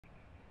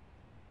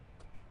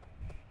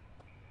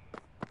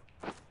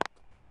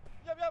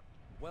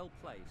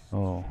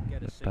Oh,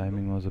 the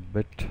timing was a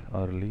bit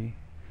early.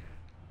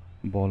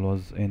 Ball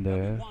was in the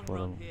air for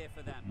a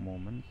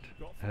moment.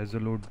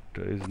 Hazelwood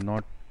is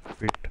not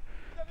fit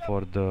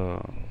for the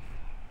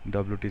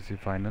WTC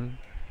final.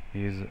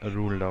 He is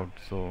ruled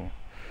out, so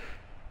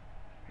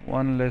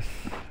one less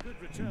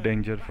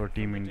danger for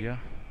Team India.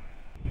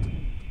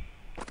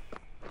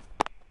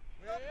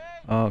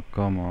 Oh,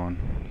 come on.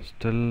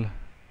 Still,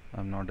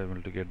 I'm not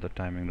able to get the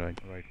timing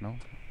right now.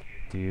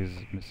 He is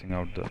missing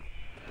out the...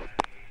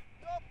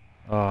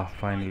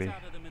 finally.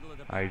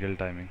 Ideal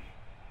timing.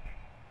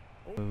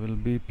 We will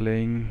be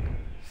playing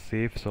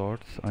safe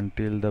shots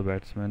until the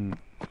batsmen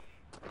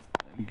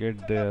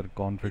get their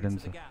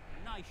confidence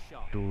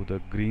to the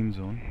green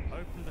zone.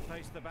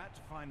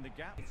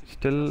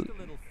 Still,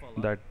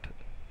 that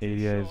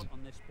area is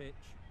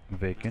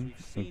vacant.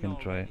 You can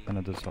try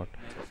another shot.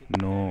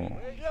 No,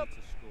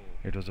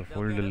 it was a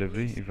full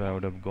delivery. If I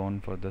would have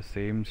gone for the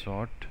same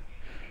shot,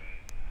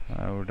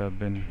 I would have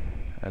been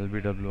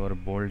LBW or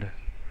bowled.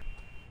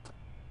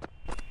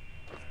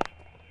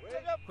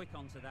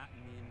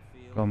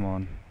 Come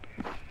on.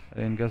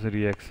 इनका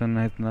reaction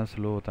है इतना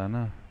slow होता है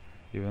ना.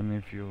 Even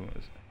if you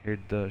hit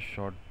the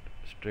shot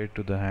straight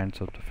to the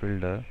hands of the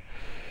fielder,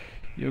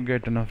 you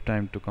get enough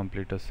time to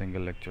complete a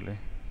single actually.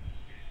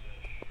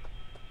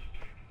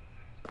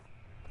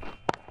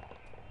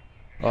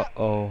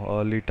 Uh-oh,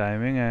 early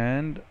timing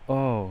and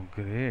oh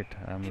great,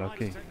 I'm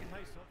lucky.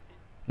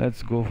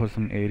 Let's go for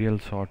some aerial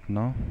shot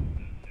now.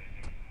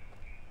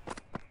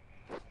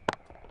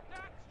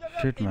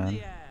 Shit man,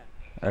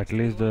 at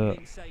least the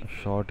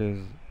shot is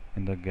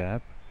in the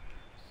gap,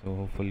 so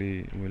hopefully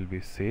we'll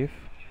be safe.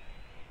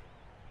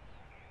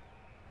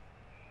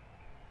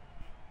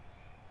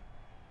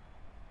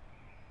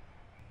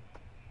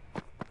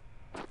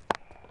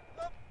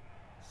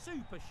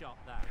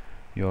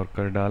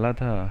 Yorker डाला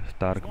था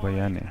Stark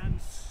भैया ने,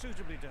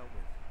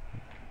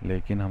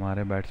 लेकिन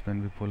हमारे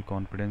batsman भी full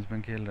confidence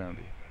में खेल रहे हैं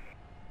अभी.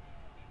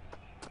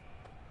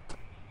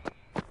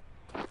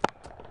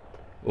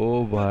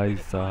 ओ भाई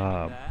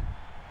साहब,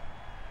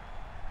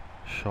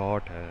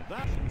 शॉट है.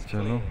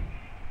 चलो,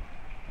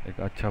 एक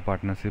अच्छा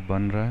पार्टनरशिप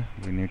बन रहा है.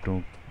 We need to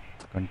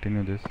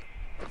continue this.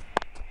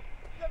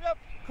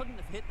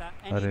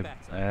 अरे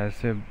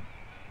ऐसे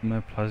मैं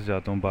फंस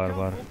जाता हूँ बार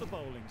बार.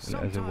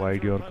 ऐसे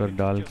वाइड यॉर्कर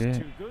डाल के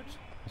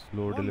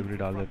स्लो डिलीवरी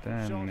डाल देते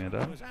हैं एंड मेरा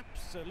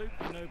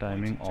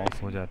टाइमिंग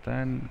ऑफ हो जाता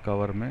है एंड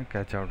कवर में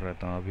कैच आउट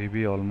रहता हूँ. अभी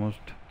भी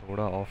ऑलमोस्ट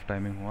थोड़ा ऑफ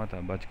टाइमिंग हुआ था,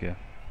 बच गया.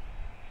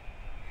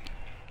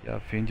 क्या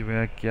फिंच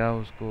भैया, क्या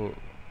उसको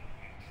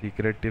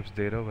सीक्रेट टिप्स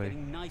दे रहे हो भाई.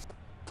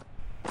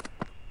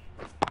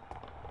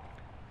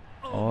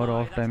 और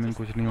ऑफ टाइमिंग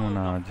कुछ नहीं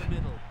होना आज.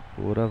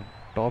 पूरा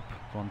टॉप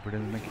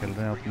कॉन्फिडेंस में खेल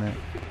रहे हैं अपने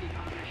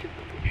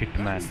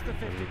हिटमैन,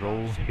 रो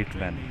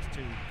हिटमैन.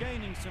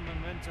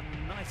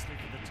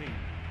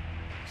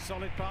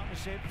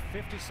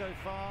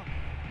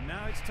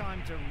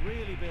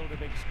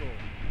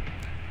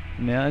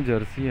 नया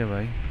जर्सी है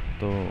भाई,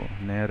 तो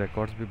नए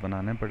रिकॉर्ड्स भी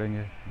बनाने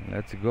पड़ेंगे.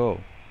 Let's go.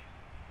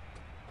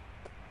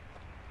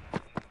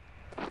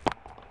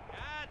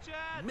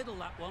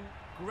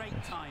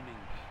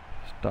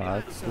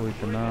 स्टार्क को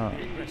इतना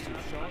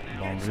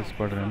बाउंड्रीज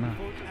पड़ रहे हैं ना,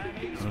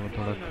 वो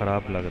थोड़ा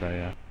ख़राब लग रहा है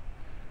यार.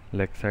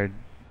 लेग साइड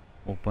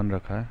ओपन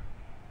रखा है.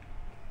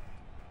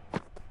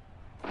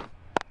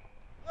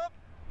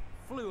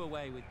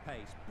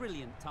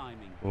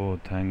 ओह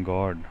थैंक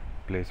गॉड,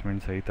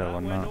 प्लेसमेंट सही था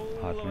वरना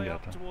हाथ में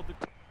जाता.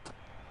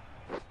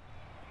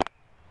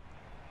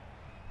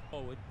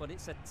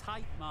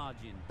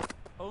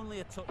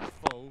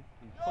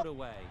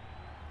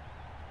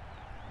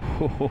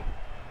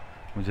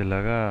 मुझे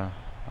लगा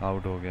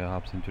आउट हो गया,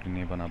 हाफ सेंचुरी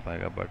नहीं बना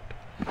पाएगा, बट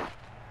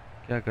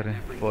क्या करें,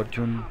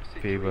 फॉर्चून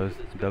फेवर्स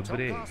द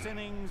ब्रेव.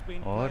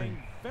 और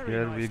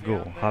here we go,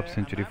 half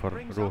century for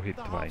Rohit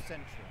भाई.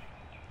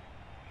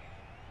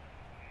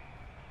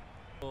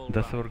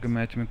 10 ओवर के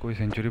मैच में कोई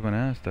सेंचुरी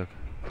बनाया आज तक?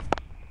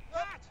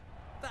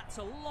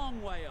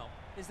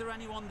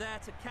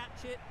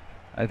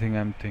 I think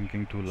I'm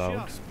thinking too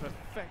loud.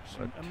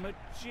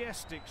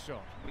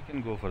 We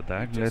can go for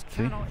that. Let's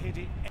see.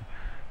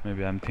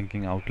 Maybe I'm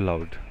thinking out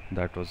loud.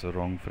 That was a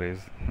wrong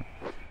phrase.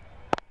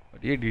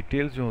 But ये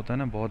details जो होता है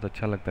ना, बहुत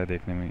अच्छा लगता है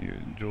देखने में.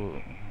 जो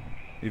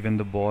even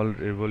the ball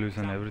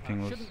revolution, everything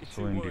was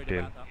so in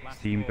detail.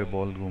 सीम पे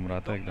बॉल घूम रहा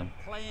था एकदम.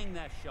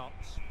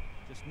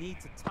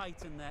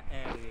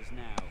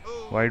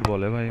 वाइड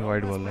बॉल है भाई,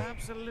 वाइड बॉल है.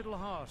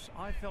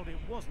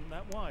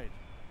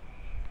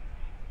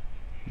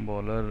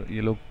 बॉलर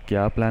ये लोग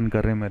क्या प्लान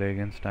कर रहे हैं मेरे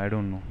अगेंस्ट, आई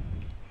डोंट नो.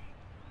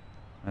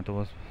 मैं तो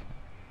बस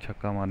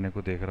छक्का मारने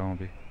को देख रहा हूँ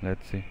अभी.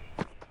 Let's see.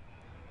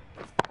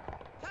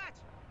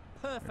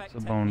 It's a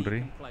boundary,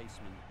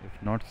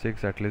 if not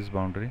 6 at least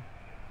boundary.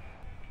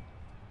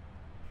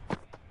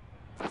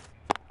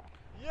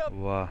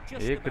 वाह,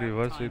 एक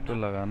रिवर्स स्वीप तो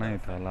लगाना ही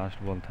था.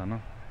 लास्ट बॉल था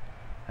ना,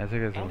 ऐसे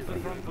कैसे होता है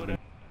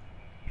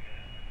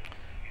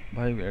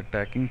भाई.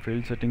 अटैकिंग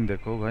फील्ड सेटिंग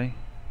देखो भाई.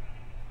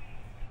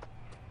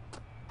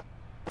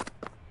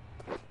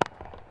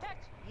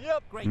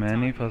 मैं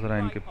नहीं फंस रहा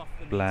इनके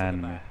प्लान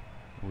में.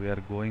 We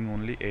are going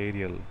only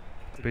aerial.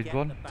 Pitch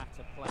ball.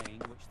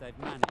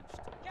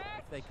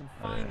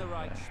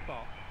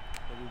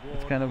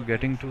 It's kind of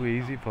getting too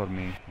easy for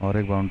me. और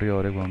एक boundary,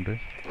 और एक boundary.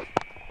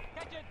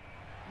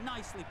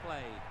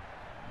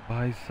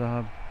 भाई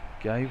साहब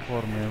क्या ही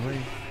फॉर्म है भाई.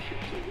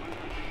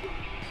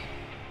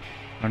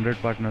 100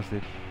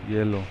 पार्टनरशिप.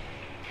 ये लो.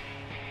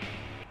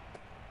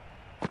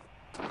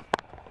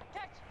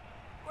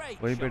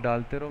 वहीं पे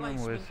डालते रहो,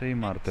 मैं वैसे ही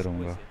मारते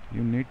रहूँगा.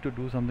 You need to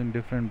do something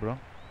different, bro.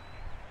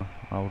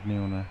 Out नहीं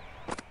होना है.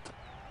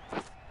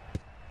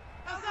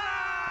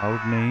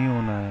 आउट नहीं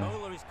होना है.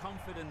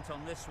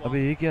 अबे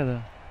ये क्या था?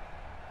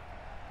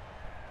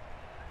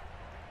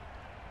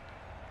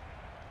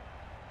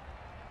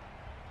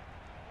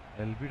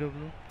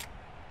 LBW?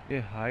 ये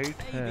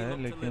हाइट है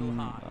लेकिन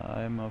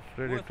I am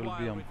afraid it will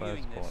be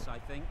umpires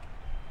call.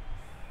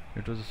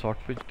 It was a short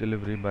pitch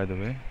delivery by the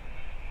way.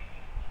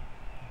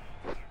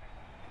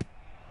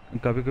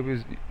 कभी कभी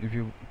if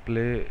you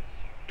play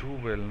to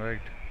well,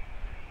 right,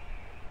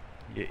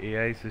 ये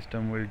AI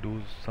system will do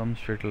some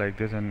shit like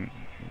this and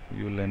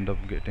you'll end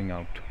up getting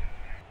out.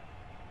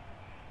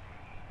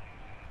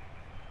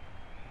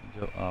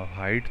 जो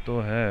height तो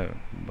है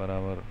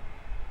बराबर,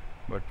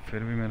 but फिर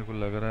भी मेरे को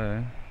लग रहा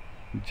है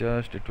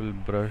just it will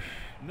brush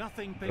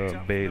the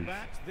bales.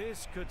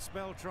 This could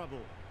spell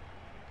trouble.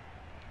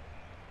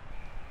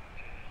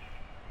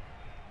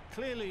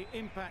 Clearly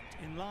impact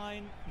in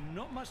line,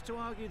 not much to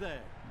argue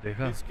there.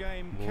 देखा,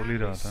 बोल ही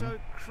रहा था.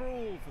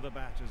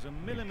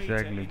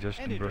 Exactly,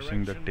 just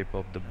brushing the tip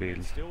of the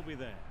bales.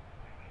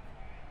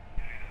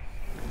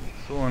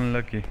 So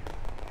unlucky.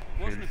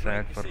 Feel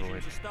sad for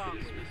Rohit.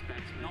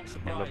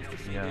 मतलब,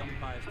 yeah.